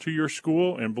computer to your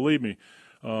school, and believe me,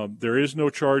 there is no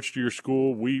charge to your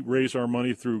school. We raise our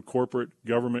money through corporate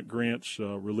government grants,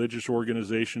 religious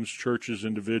organizations, churches,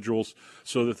 individuals,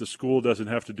 so that the school doesn't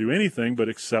have to do anything but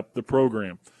accept the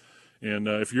program. And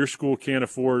if your school can't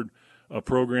afford a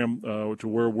program to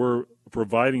where we're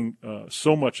providing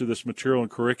so much of this material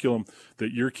and curriculum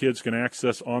that your kids can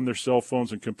access on their cell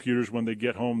phones and computers when they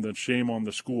get home, then shame on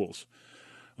the schools.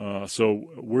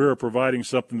 So we're providing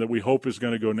something that we hope is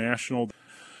going to go national.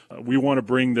 We want to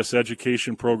bring this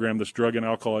education program, this drug and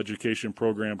alcohol education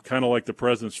program, kind of like the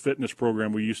President's Fitness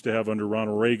program we used to have under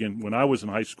Ronald Reagan when I was in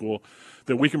high school,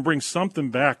 that we can bring something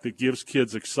back that gives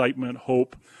kids excitement,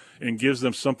 hope, and gives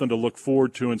them something to look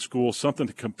forward to in school, something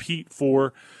to compete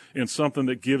for, and something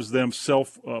that gives them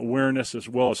self-awareness as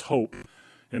well as hope.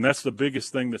 And that's the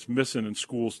biggest thing that's missing in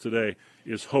schools today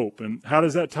is hope. And how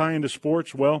does that tie into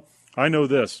sports? Well, I know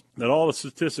this, that all the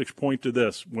statistics point to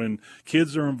this. When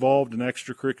kids are involved in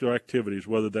extracurricular activities,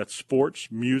 whether that's sports,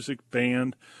 music,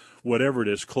 band, whatever it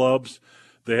is, clubs,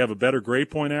 they have a better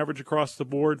grade point average across the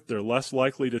board. They're less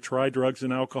likely to try drugs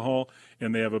and alcohol,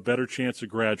 and they have a better chance of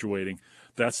graduating.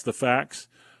 That's the facts.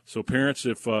 So parents,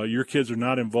 if your kids are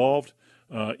not involved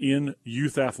in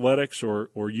youth athletics or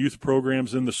youth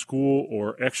programs in the school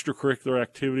or extracurricular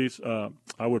activities,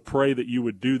 I would pray that you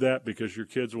would do that, because your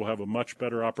kids will have a much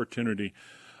better opportunity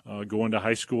going to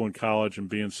high school and college and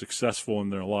being successful in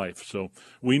their life. So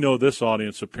we know this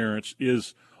audience of parents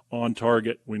is on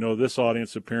target. We know this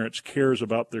audience of parents cares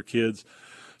about their kids.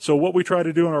 So what we try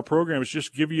to do in our program is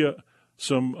just give you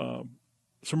some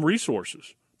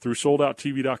resources through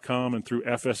soldouttv.com and through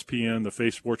FSPN, the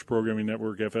Faith Sports Programming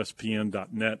Network,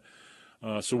 FSPN.net.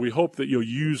 So we hope that you'll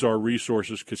use our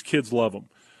resources, because kids love them.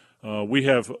 We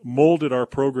have molded our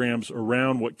programs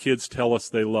around what kids tell us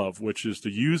they love, which is to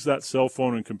use that cell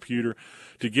phone and computer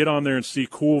to get on there and see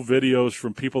cool videos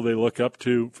from people they look up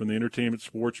to, from the entertainment,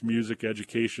 sports, music,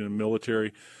 education, and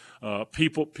military.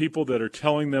 People that are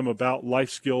telling them about life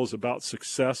skills, about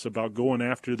success, about going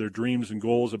after their dreams and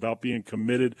goals, about being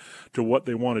committed to what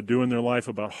they want to do in their life,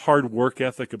 about hard work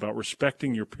ethic, about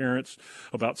respecting your parents,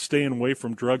 about staying away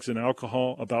from drugs and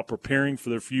alcohol, about preparing for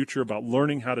their future, about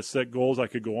learning how to set goals. I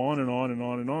could go on and on and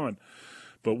on and on.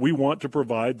 But we want to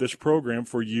provide this program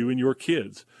for you and your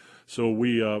kids. So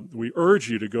we urge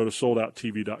you to go to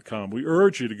soldouttv.com. We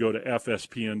urge you to go to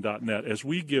fspn.net as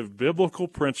we give biblical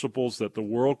principles that the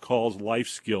world calls life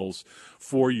skills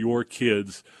for your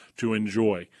kids to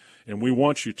enjoy. And we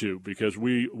want you to, because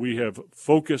we have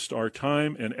focused our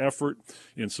time and effort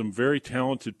in some very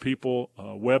talented people,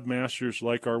 webmasters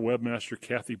like our webmaster,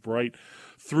 Kathy Bright.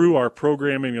 Through our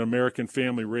programming in American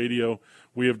Family Radio,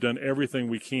 we have done everything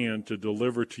we can to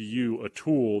deliver to you a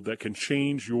tool that can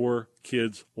change your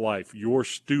kid's life, your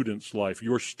student's life,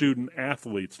 your student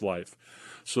athlete's life,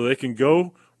 so they can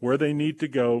go where they need to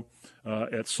go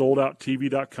at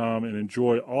soldouttv.com and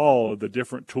enjoy all of the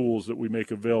different tools that we make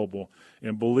available.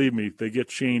 And believe me, they get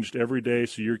changed every day,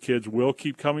 so your kids will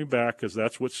keep coming back, because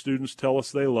that's what students tell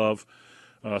us they love.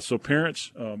 So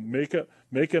parents, make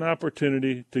an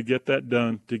opportunity to get that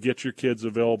done, to get your kids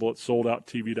available at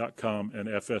soldouttv.com and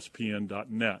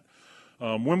fspn.net.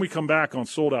 When we come back on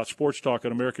Sold Out Sports Talk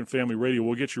on American Family Radio,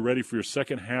 we'll get you ready for your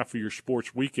second half of your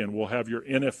sports weekend. We'll have your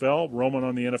NFL, Roman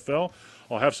on the NFL.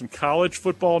 I'll have some college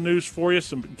football news for you,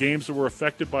 some games that were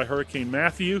affected by Hurricane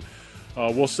Matthew.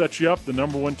 We'll set you up, the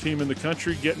number one team in the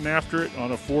country, getting after it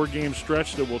on a 4-game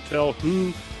stretch that will tell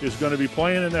who is going to be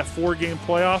playing in that 4-game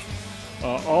playoff.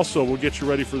 Also, we'll get you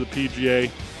ready for the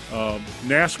PGA.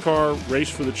 NASCAR Race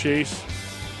for the Chase,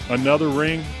 another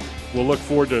ring. We'll look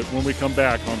forward to it when we come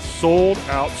back on Sold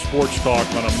Out Sports Talk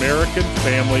on American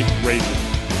Family Radio.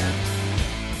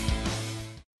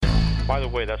 By the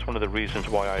way, that's one of the reasons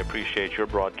why I appreciate your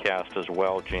broadcast as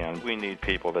well, Jan. We need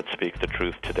people that speak the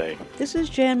truth today. This is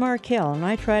Jan Markell, and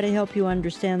I try to help you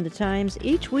understand the times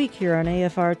each week here on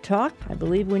AFR Talk. I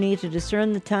believe we need to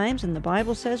discern the times, and the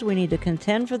Bible says we need to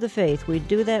contend for the faith. We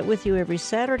do that with you every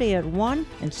Saturday at 1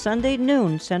 and Sunday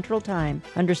noon Central Time.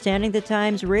 Understanding the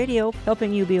Times Radio,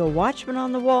 helping you be a watchman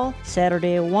on the wall,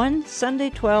 Saturday at 1, Sunday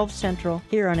 12 Central,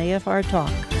 here on AFR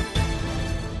Talk.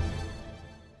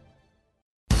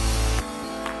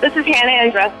 This is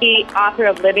Hannah Andreski, author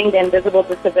of Living the Invisible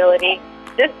Disability.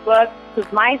 This book is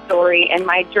my story and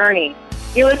my journey.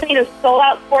 You're listening to Sold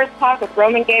Out Sports Talk with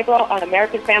Roman Gabriel on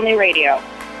American Family Radio.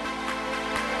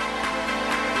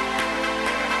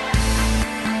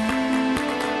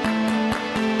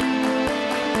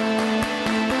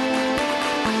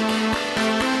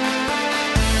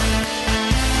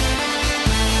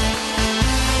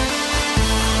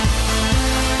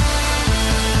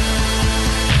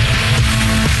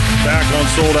 Back on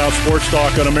Sold Out Sports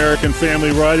Talk on American Family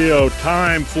Radio.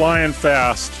 Time flying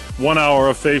fast. 1 hour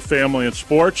of faith, family, and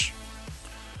sports.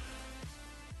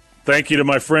 Thank you to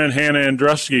my friend Hannah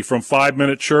Andreski from 5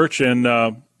 Minute Church. And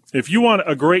if you want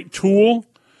a great tool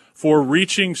for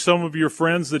reaching some of your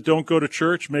friends that don't go to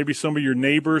church, maybe some of your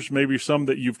neighbors, maybe some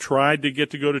that you've tried to get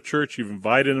to go to church, you've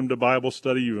invited them to Bible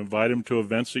study, you've invited them to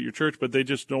events at your church, but they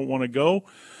just don't want to go,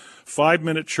 5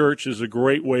 Minute Church is a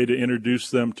great way to introduce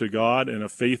them to God in a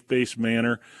faith-based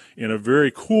manner, in a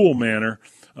very cool manner.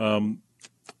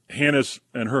 Hannah's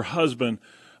and her husband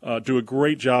do a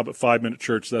great job at 5 Minute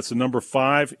Church. That's the number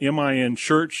 5, MIN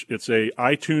Church. It's a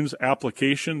iTunes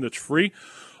application that's free.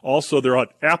 Also, they're on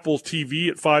Apple TV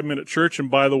at 5 Minute Church.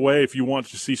 And by the way, if you want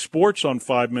to see sports on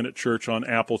 5 Minute Church on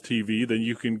Apple TV, then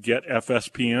you can get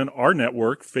FSPN, our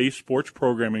network, Faith Sports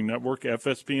Programming Network,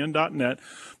 FSPN.net.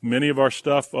 Many of our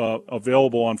stuff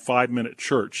available on 5 Minute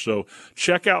Church. So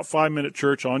check out 5 Minute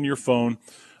Church on your phone.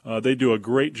 They do a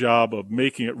great job of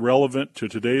making it relevant to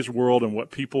today's world and what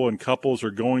people and couples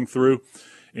are going through.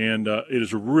 And it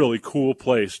is a really cool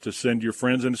place to send your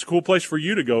friends. And it's a cool place for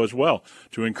you to go as well,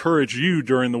 to encourage you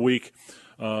during the week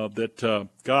that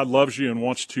God loves you and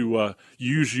wants to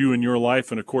use you in your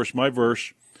life. And, of course, my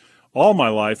verse all my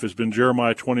life has been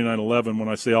Jeremiah 29:11. When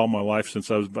I say all my life, since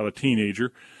I was about a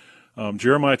teenager.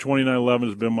 Jeremiah 29:11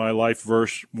 has been my life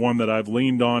verse, one that I've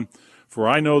leaned on. For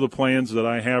I know the plans that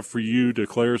I have for you,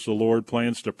 declares the Lord,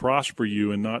 plans to prosper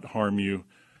you and not harm you,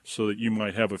 so that you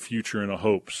might have a future and a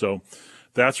hope. So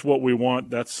that's what we want.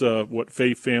 That's what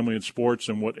Faith, Family, and Sports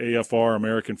and what AFR,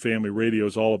 American Family Radio,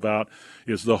 is all about,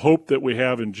 is the hope that we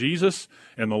have in Jesus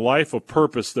and the life of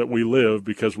purpose that we live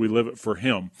because we live it for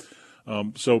Him.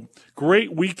 So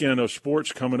great weekend of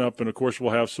sports coming up, and, of course,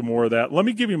 we'll have some more of that. Let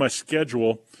me give you my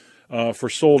schedule for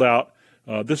Sold Out.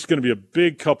 This is going to be a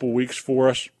big couple weeks for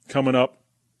us coming up.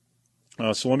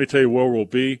 So let me tell you where we'll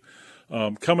be.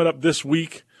 Coming up this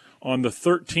week, on the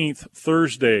 13th,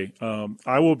 Thursday,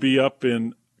 I will be up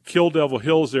in Kill Devil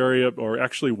Hills area, or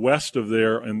actually west of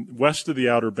there, and west of the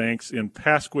Outer Banks in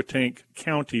Pasquotank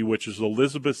County, which is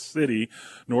Elizabeth City,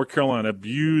 North Carolina.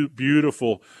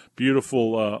 Beautiful,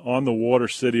 beautiful on the water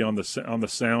city on the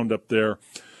Sound up there.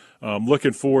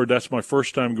 Looking forward. That's my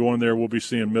first time going there. We'll be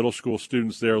seeing middle school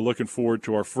students there. Looking forward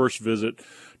to our first visit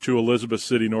to Elizabeth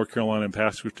City, North Carolina, and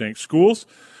Pasquotank schools.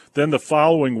 Then the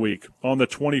following week, on the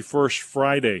 21st,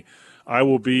 Friday, I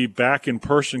will be back in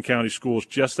Person County Schools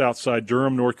just outside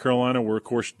Durham, North Carolina, where, of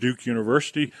course, Duke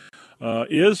University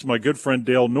is. My good friend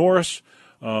Dale Norris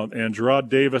and Gerard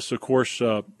Davis, of course,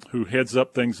 who heads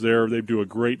up things there. They do a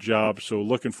great job. So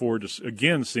looking forward to,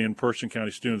 again, seeing Person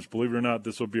County students. Believe it or not,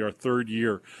 this will be our third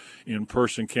year in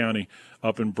Person County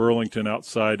up in Burlington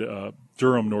outside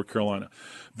Durham, North Carolina.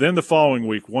 Then the following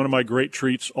week, one of my great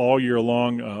treats all year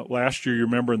long. Last year, you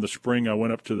remember in the spring, I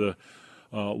went up to the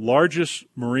largest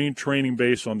Marine training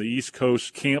base on the East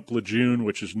Coast, Camp Lejeune,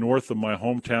 which is north of my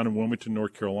hometown in Wilmington,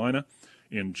 North Carolina,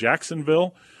 in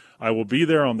Jacksonville. I will be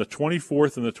there on the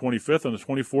 24th and the 25th. On the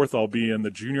 24th, I'll be in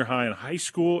the junior high and high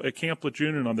school at Camp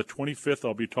Lejeune, and on the 25th,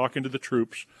 I'll be talking to the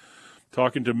troops,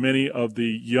 talking to many of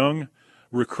the young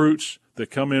recruits that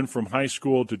come in from high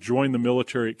school to join the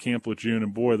military at Camp Lejeune.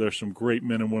 And boy, there's some great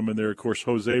men and women there. Of course,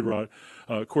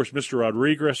 Mr.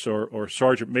 Rodriguez or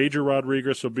Sergeant Major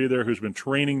Rodriguez will be there, who's been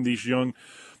training these young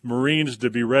Marines to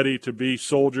be ready to be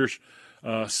soldiers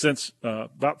since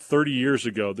about 30 years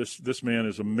ago. This man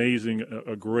is amazing,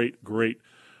 a great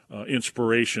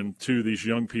inspiration to these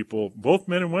young people, both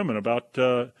men and women, about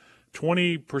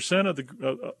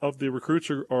 20% of the recruits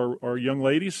are young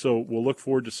ladies, so we'll look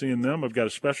forward to seeing them. I've got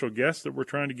a special guest that we're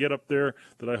trying to get up there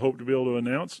that I hope to be able to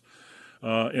announce.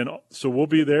 And so we'll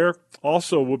be there.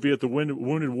 Also, we'll be at the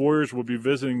Wounded Warriors. We'll be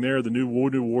visiting there, the new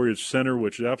Wounded Warriors Center,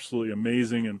 which is absolutely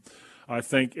amazing. And I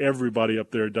thank everybody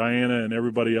up there, Diana and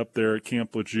everybody up there at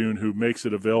Camp Lejeune, who makes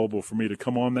it available for me to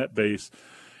come on that base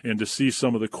and to see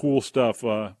some of the cool stuff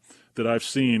that I've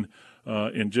seen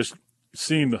and just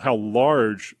seeing how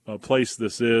large a place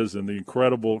this is and the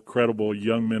incredible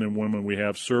young men and women we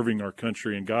have serving our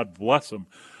country. And God bless them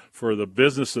for the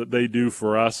business that they do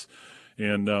for us.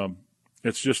 And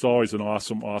it's just always an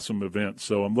awesome event.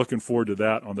 So I'm looking forward to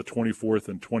that on the 24th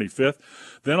and 25th.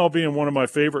 Then I'll be in one of my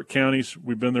favorite counties.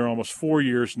 We've been there almost 4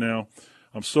 years now.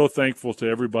 I'm so thankful to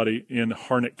everybody in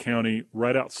Harnett County,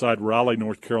 right outside Raleigh,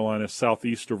 North Carolina,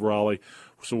 southeast of Raleigh.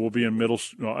 So we'll be in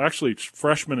actually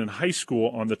freshman and high school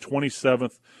on the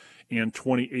 27th and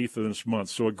 28th of this month.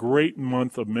 So a great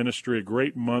month of ministry, a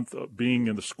great month of being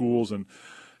in the schools and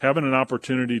having an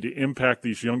opportunity to impact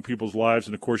these young people's lives.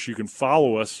 And, of course, you can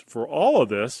follow us for all of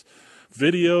this,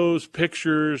 videos,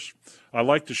 pictures. I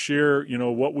like to share,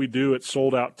 what we do at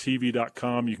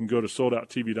soldouttv.com. You can go to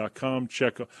soldouttv.com,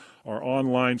 check our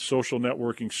online social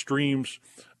networking streams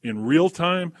in real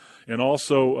time. And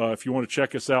also, if you want to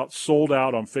check us out, Sold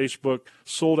Out on Facebook,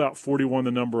 Sold Out 41,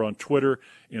 the number on Twitter.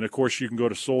 And, of course, you can go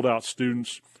to Sold Out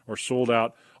Students or Sold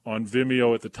Out on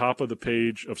Vimeo at the top of the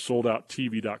page of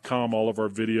soldouttv.com, all of our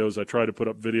videos. I try to put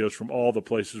up videos from all the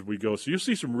places we go. So you'll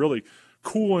see some really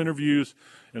cool interviews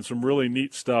and some really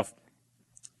neat stuff.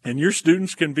 And your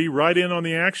students can be right in on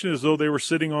the action as though they were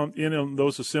sitting in on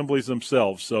those assemblies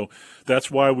themselves. So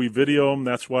that's why we video them.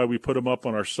 That's why we put them up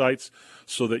on our sites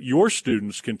so that your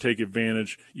students can take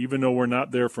advantage. Even though we're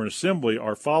not there for an assembly,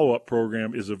 our follow-up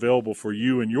program is available for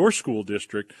you and your school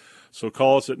district. So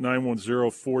call us at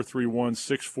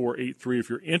 910-431-6483 if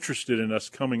you're interested in us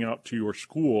coming out to your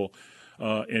school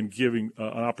and giving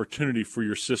an opportunity for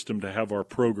your system to have our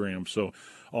program. So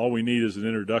all we need is an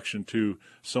introduction to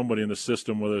somebody in the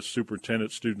system, whether it's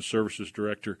superintendent, student services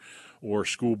director, or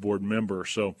school board member.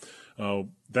 So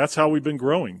that's how we've been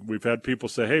growing. We've had people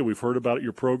say, hey, we've heard about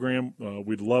your program.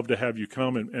 We'd love to have you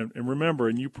come. And remember,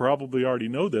 and you probably already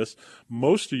know this,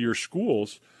 most of your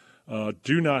schools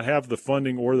do not have the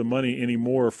funding or the money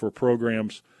anymore for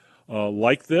programs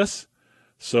like this.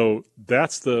 So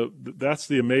that's the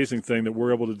amazing thing, that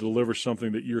we're able to deliver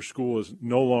something that your school is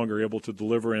no longer able to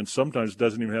deliver and sometimes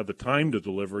doesn't even have the time to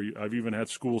deliver. I've even had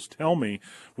schools tell me,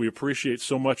 we appreciate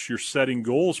so much your setting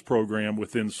goals program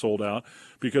within Sold Out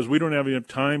because we don't have enough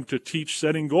time to teach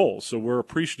setting goals. So we're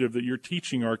appreciative that you're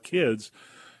teaching our kids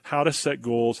how to set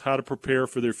goals, how to prepare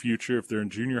for their future if they're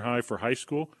in junior high for high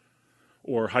school,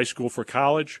 or high school for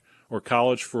college, or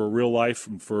college for real life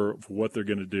and for what they're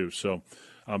going to do. So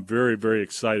I'm very, very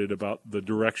excited about the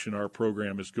direction our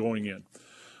program is going in.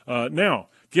 Now,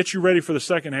 get you ready for the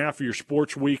second half of your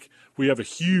sports week. We have a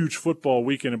huge football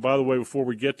weekend. And by the way, before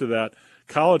we get to that,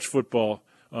 college football,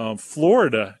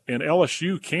 Florida and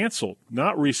LSU canceled,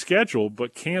 not rescheduled,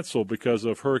 but canceled because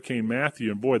of Hurricane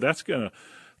Matthew. And boy, that's going to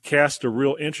cast a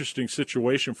real interesting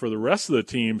situation for the rest of the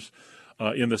teams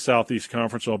in the Southeast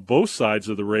Conference on both sides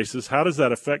of the races. How does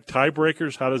that affect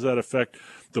tiebreakers? How does that affect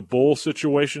the bowl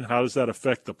situation? How does that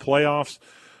affect the playoffs?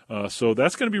 So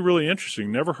that's going to be really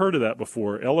interesting. Never heard of that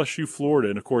before. LSU, Florida.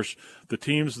 And, of course, the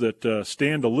teams that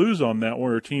stand to lose on that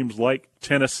one are teams like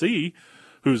Tennessee,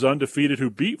 who's undefeated, who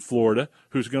beat Florida,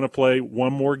 who's going to play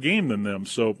one more game than them.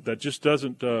 So that just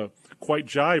doesn't quite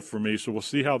jive for me. So we'll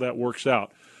see how that works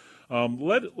out.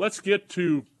 Let's get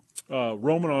to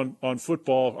Roman on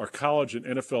football, our college and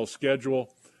NFL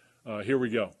schedule. Here we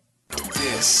go.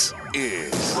 This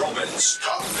is Roman's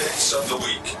Top Picks of the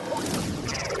Week.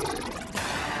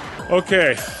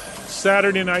 Okay,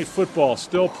 Saturday night football,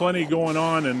 still plenty going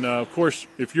on. And, of course,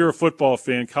 if you're a football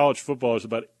fan, college football is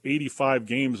about 85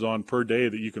 games on per day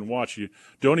that you can watch. You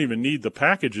don't even need the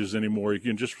packages anymore. You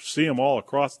can just see them all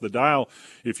across the dial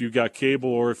if you've got cable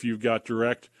or if you've got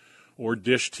direct or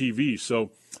dish TV.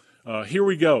 So here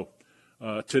we go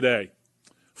today.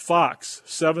 Fox,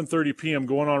 7:30 p.m.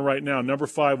 going on right now. Number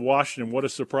 5, Washington. What a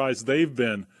surprise they've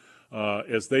been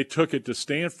as they took it to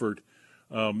Stanford.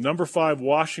 Number 5,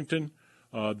 Washington.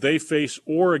 They face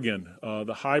Oregon,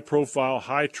 the high-profile,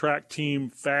 high-track team,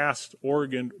 fast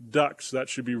Oregon Ducks. That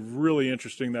should be really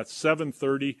interesting. That's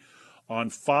 7:30 on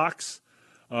Fox.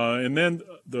 And then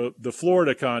the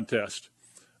Florida contest.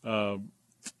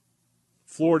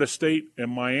 Florida State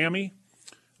and Miami.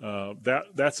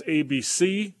 That's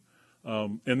ABC.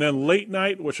 And then late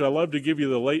night, which I love to give you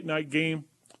the late night game.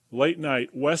 Late night,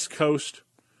 West Coast,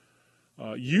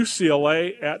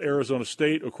 UCLA at Arizona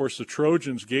State. Of course, the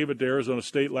Trojans gave it to Arizona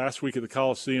State last week at the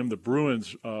Coliseum. The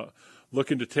Bruins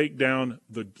looking to take down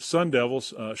the Sun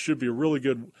Devils. Should be a really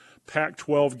good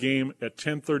Pac-12 game at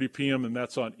 10:30 p.m., and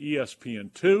that's on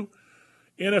ESPN2.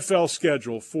 NFL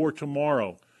schedule for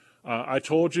tomorrow. I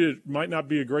told you it might not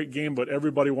be a great game, but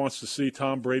everybody wants to see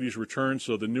Tom Brady's return.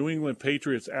 So the New England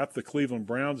Patriots at the Cleveland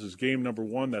Browns is game number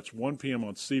 1. That's 1 p.m.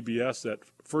 on CBS at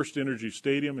First Energy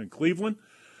Stadium in Cleveland.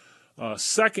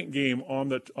 Second game on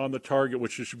the target,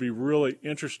 which should be really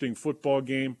interesting football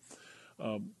game.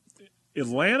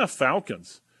 Atlanta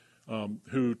Falcons,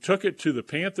 who took it to the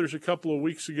Panthers a couple of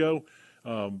weeks ago.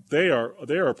 They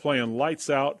are playing lights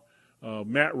out.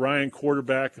 Matt Ryan,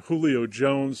 quarterback, Julio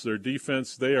Jones, their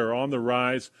defense, they are on the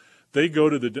rise. They go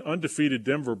to the undefeated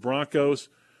Denver Broncos.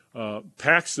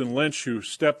 Paxton Lynch, who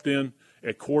stepped in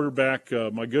at quarterback,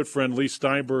 my good friend Lee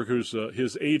Steinberg, who's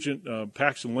his agent.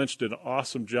 Paxton Lynch did an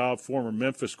awesome job, former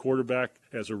Memphis quarterback.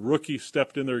 As a rookie,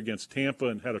 stepped in there against Tampa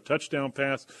and had a touchdown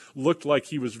pass. Looked like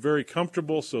he was very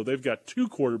comfortable, so they've got 2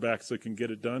 quarterbacks that can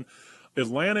get it done.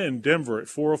 Atlanta and Denver at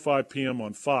 4:05 p.m.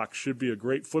 on Fox should be a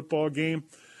great football game.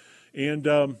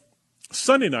 And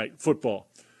Sunday night football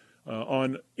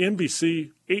on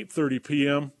NBC, 8:30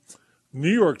 p.m.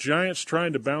 New York Giants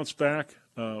trying to bounce back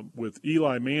with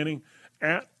Eli Manning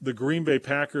at the Green Bay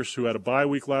Packers, who had a bye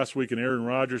week last week, and Aaron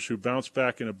Rodgers, who bounced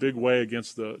back in a big way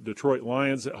against the Detroit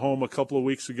Lions at home a couple of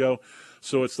weeks ago.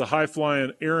 So it's the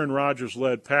high-flying Aaron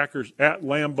Rodgers-led Packers at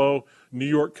Lambeau, New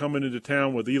York coming into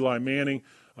town with Eli Manning.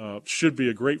 Should be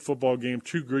a great football game.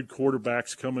 2 good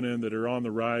quarterbacks coming in that are on the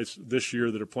rise this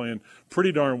year that are playing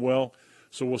pretty darn well.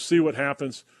 So we'll see what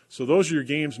happens. So those are your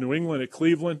games: New England at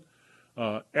Cleveland,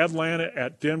 Atlanta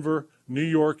at Denver, New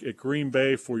York at Green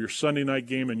Bay for your Sunday night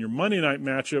game. And your Monday night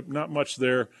matchup, not much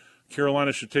there.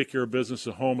 Carolina should take care of business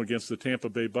at home against the Tampa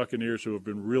Bay Buccaneers, who have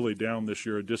been really down this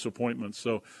year, a disappointment.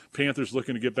 So Panthers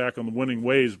looking to get back on the winning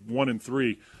ways,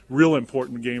 1-3. Real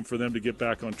important game for them to get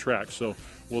back on track. So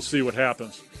we'll see what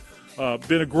happens.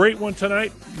 Been a great one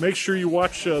tonight. Make sure you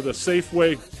watch the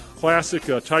Safeway Classic.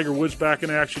 Tiger Woods back in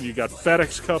action. You got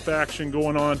FedEx Cup action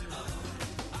going on.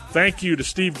 Thank you to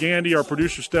Steve Gandy, our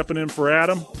producer, stepping in for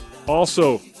Adam.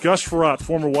 Also, Gus Frerotte,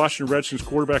 former Washington Redskins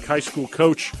quarterback, high school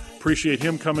coach. Appreciate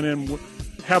him coming in.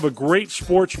 Have a great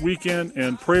sports weekend,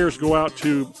 and prayers go out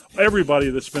to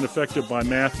everybody that's been affected by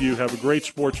Matthew. Have a great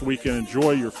sports weekend. Enjoy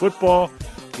your football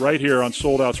right here on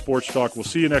Sold Out Sports Talk. We'll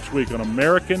see you next week on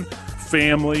American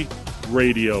Family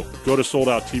Radio. Go to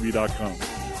soldouttv.com.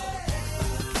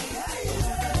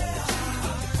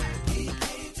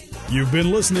 You've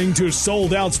been listening to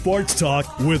Sold Out Sports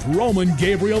Talk with Roman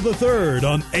Gabriel III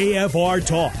on AFR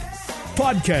Talk.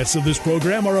 Podcasts of this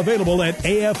program are available at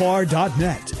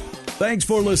afr.net. Thanks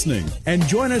for listening, and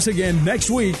join us again next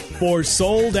week for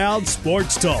Sold Out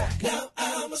Sports Talk. Now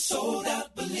I'm a sold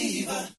out believer.